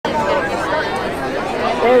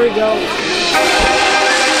There we go.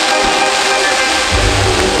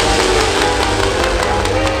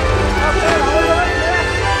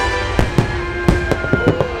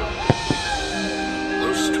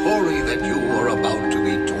 The story that you are about to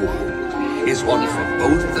be told is one for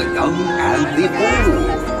both the young and the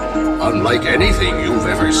old. Unlike anything you've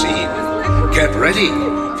ever seen. Get ready,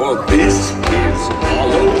 for this is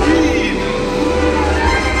Halloween!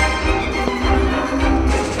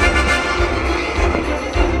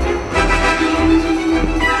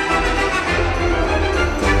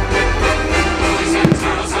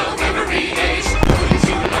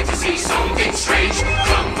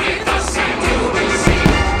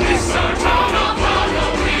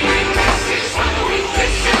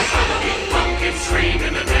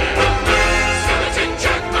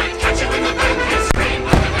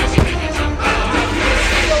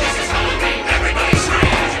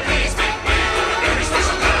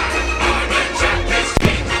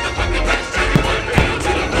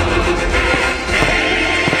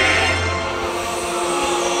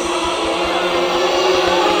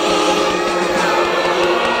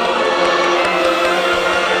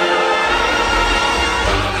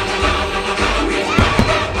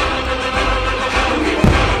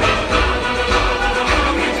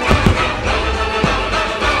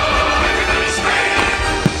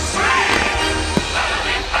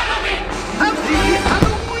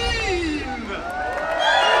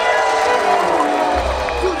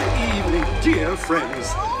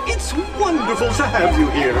 Friends, it's wonderful to have you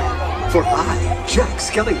here. For I, Jack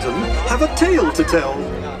Skellington, have a tale to tell.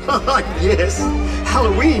 Yes,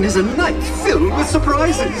 Halloween is a night filled with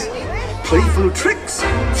surprises. Playful tricks,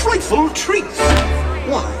 frightful treats.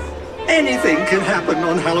 Why, anything can happen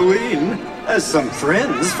on Halloween, as some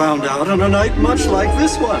friends found out on a night much like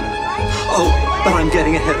this one. Oh, but I'm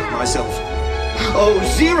getting ahead of myself. Oh,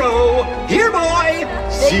 Zero! Here, boy!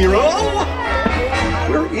 Zero!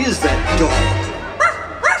 Where is that dog?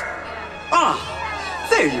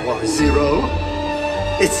 There you are, Zero.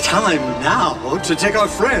 It's time now to take our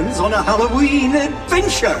friends on a Halloween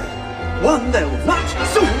adventure. One they'll not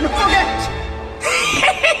soon forget.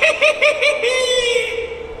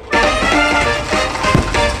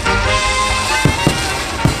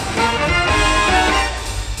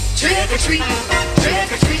 Trick or treat,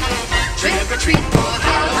 trick or treat, trick or treat for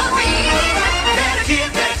Halloween. Better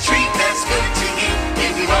give that treat that's good to eat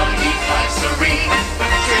if you want to eat like serene.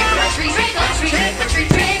 Trick or treat, trick or treat, trick or treat,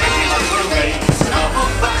 trick or treat. We'll raise an awful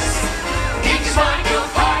fuss. You just want your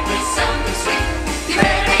part with something sweet. You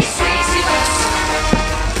better be sweet, sweet us.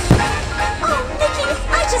 Oh, Mickey,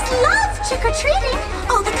 I just love trick or treating.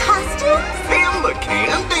 All the costumes And the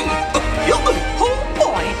candy! Yummy! Oh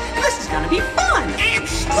boy, this is gonna be fun.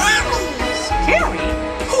 Scary?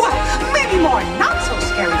 Well, maybe more not so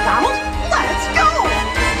scary, Donald. Let's go!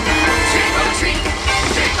 Trick or treat,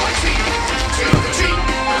 trick or treat, trick or treat.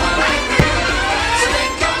 All right through. So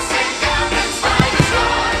then ghosts and goblins find us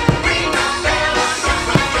all. Ring the bell on your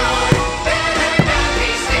front door. Better not be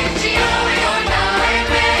stingy or your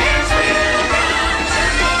nightmares will run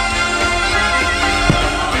true.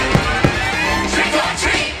 Trick or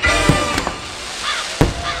treat.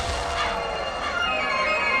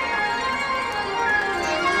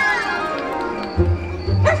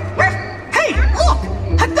 Hey, look!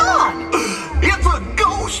 A dog! It's a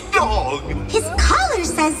ghost dog! His collar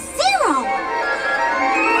says Zero.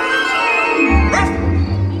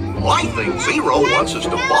 I think Zero wants us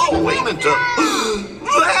to follow him into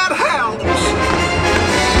that house!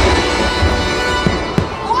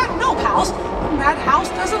 Oh, no, pals. That house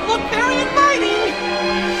doesn't look very inviting.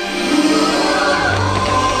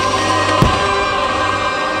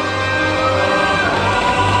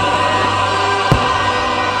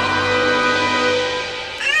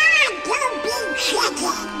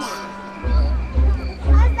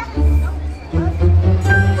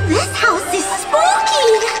 This house is spooky.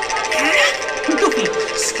 Goofy,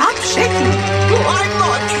 stop shaking. I'm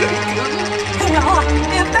not shaking!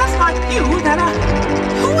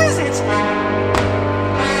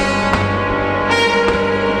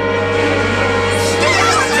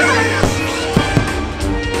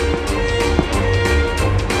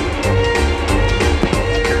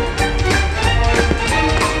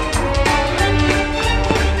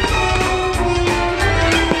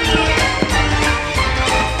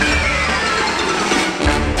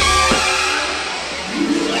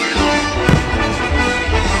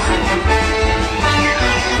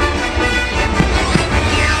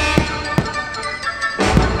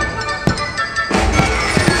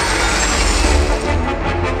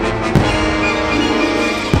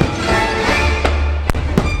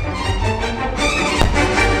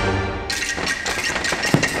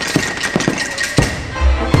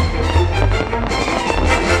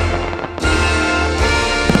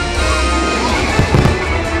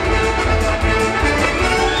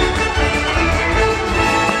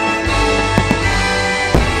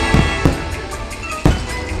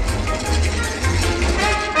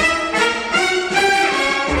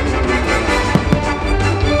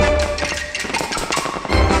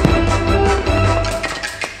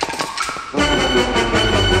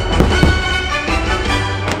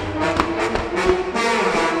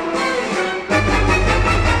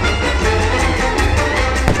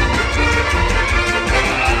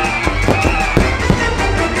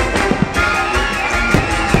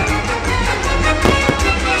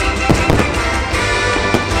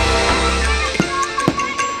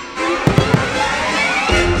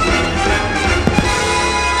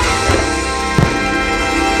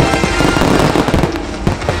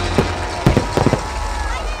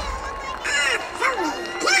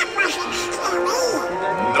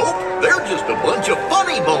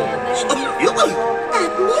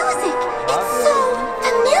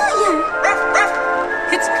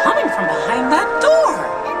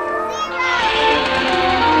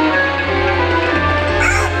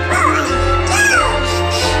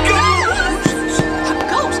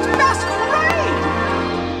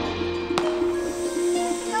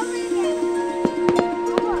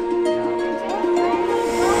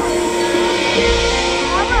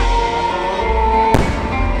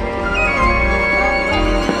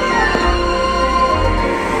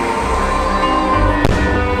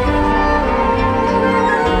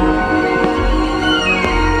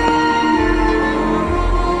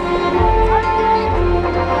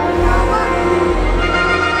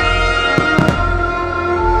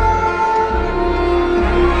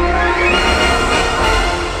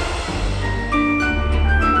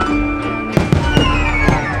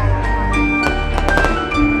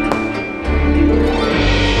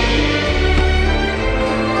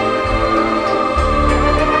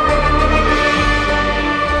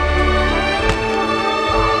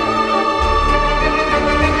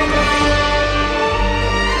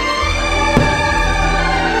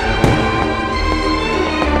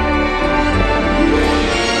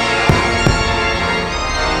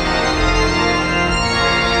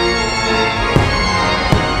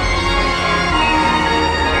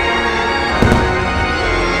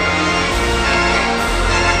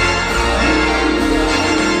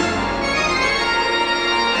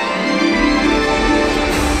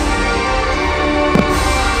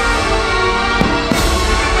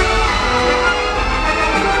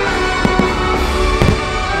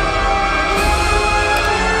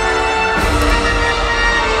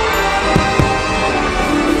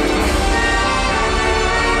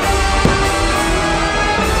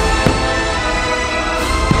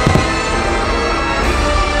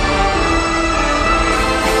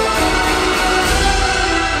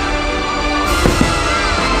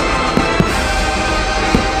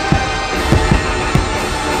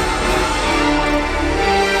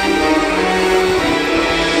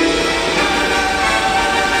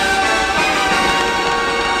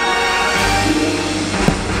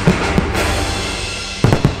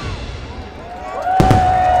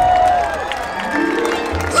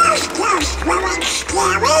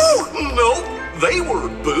 Scary? Nope, they were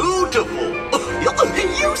beautiful.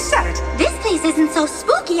 You said it. This place isn't so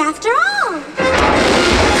spooky after all.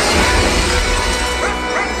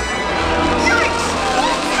 Yikes!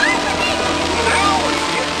 What's happening? Now it's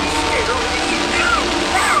getting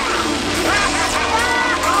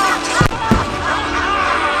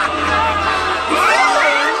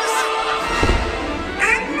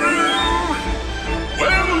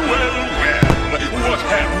Well, what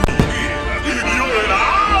happened here? You're in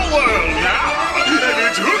our world now, and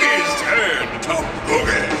it's Hoogie's turn to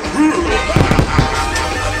boogie.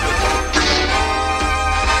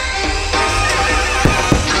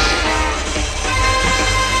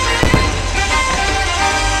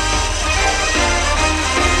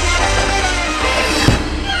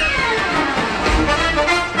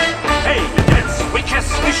 Hey, we dance, we kiss,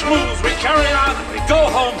 we schmooze, we carry on, and we go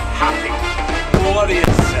home happy. What do you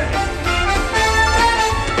say?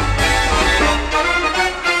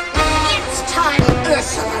 It's time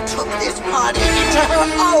Ursula took this party into her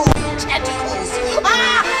own tentacles.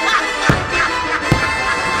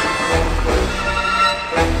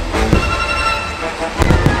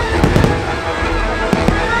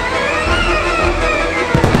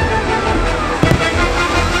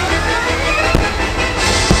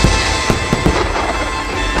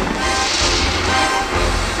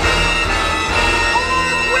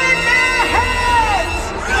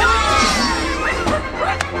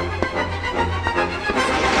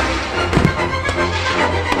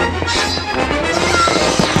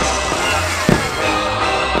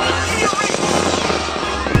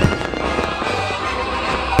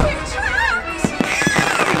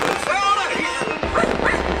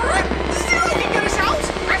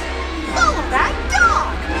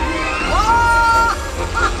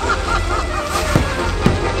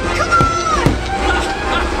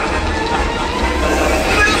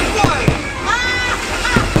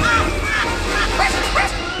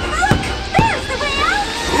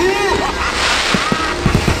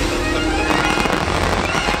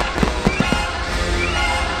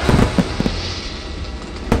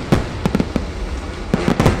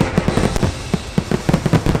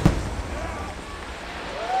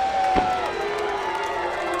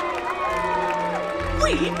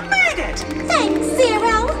 We made it! Thanks,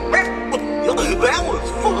 Zero. That was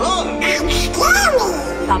fun. I'm scary.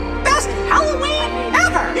 The best Halloween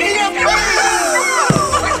ever!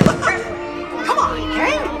 Come on,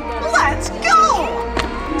 gang! Let's go!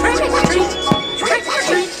 Trick or treat! Trick or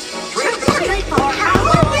treat! Trick or treat for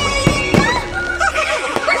Halloween!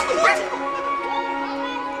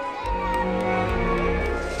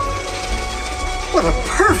 What a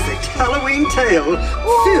perfect Halloween tale,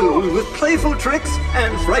 filled with playful tricks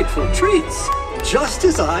and frightful treats, just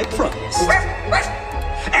as I promised.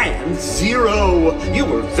 And Zero, you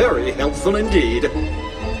were very helpful indeed.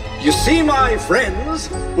 You see, my friends,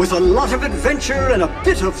 with a lot of adventure and a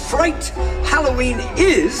bit of fright, Halloween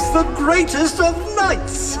is the greatest of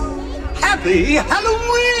nights. Happy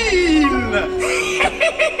Halloween!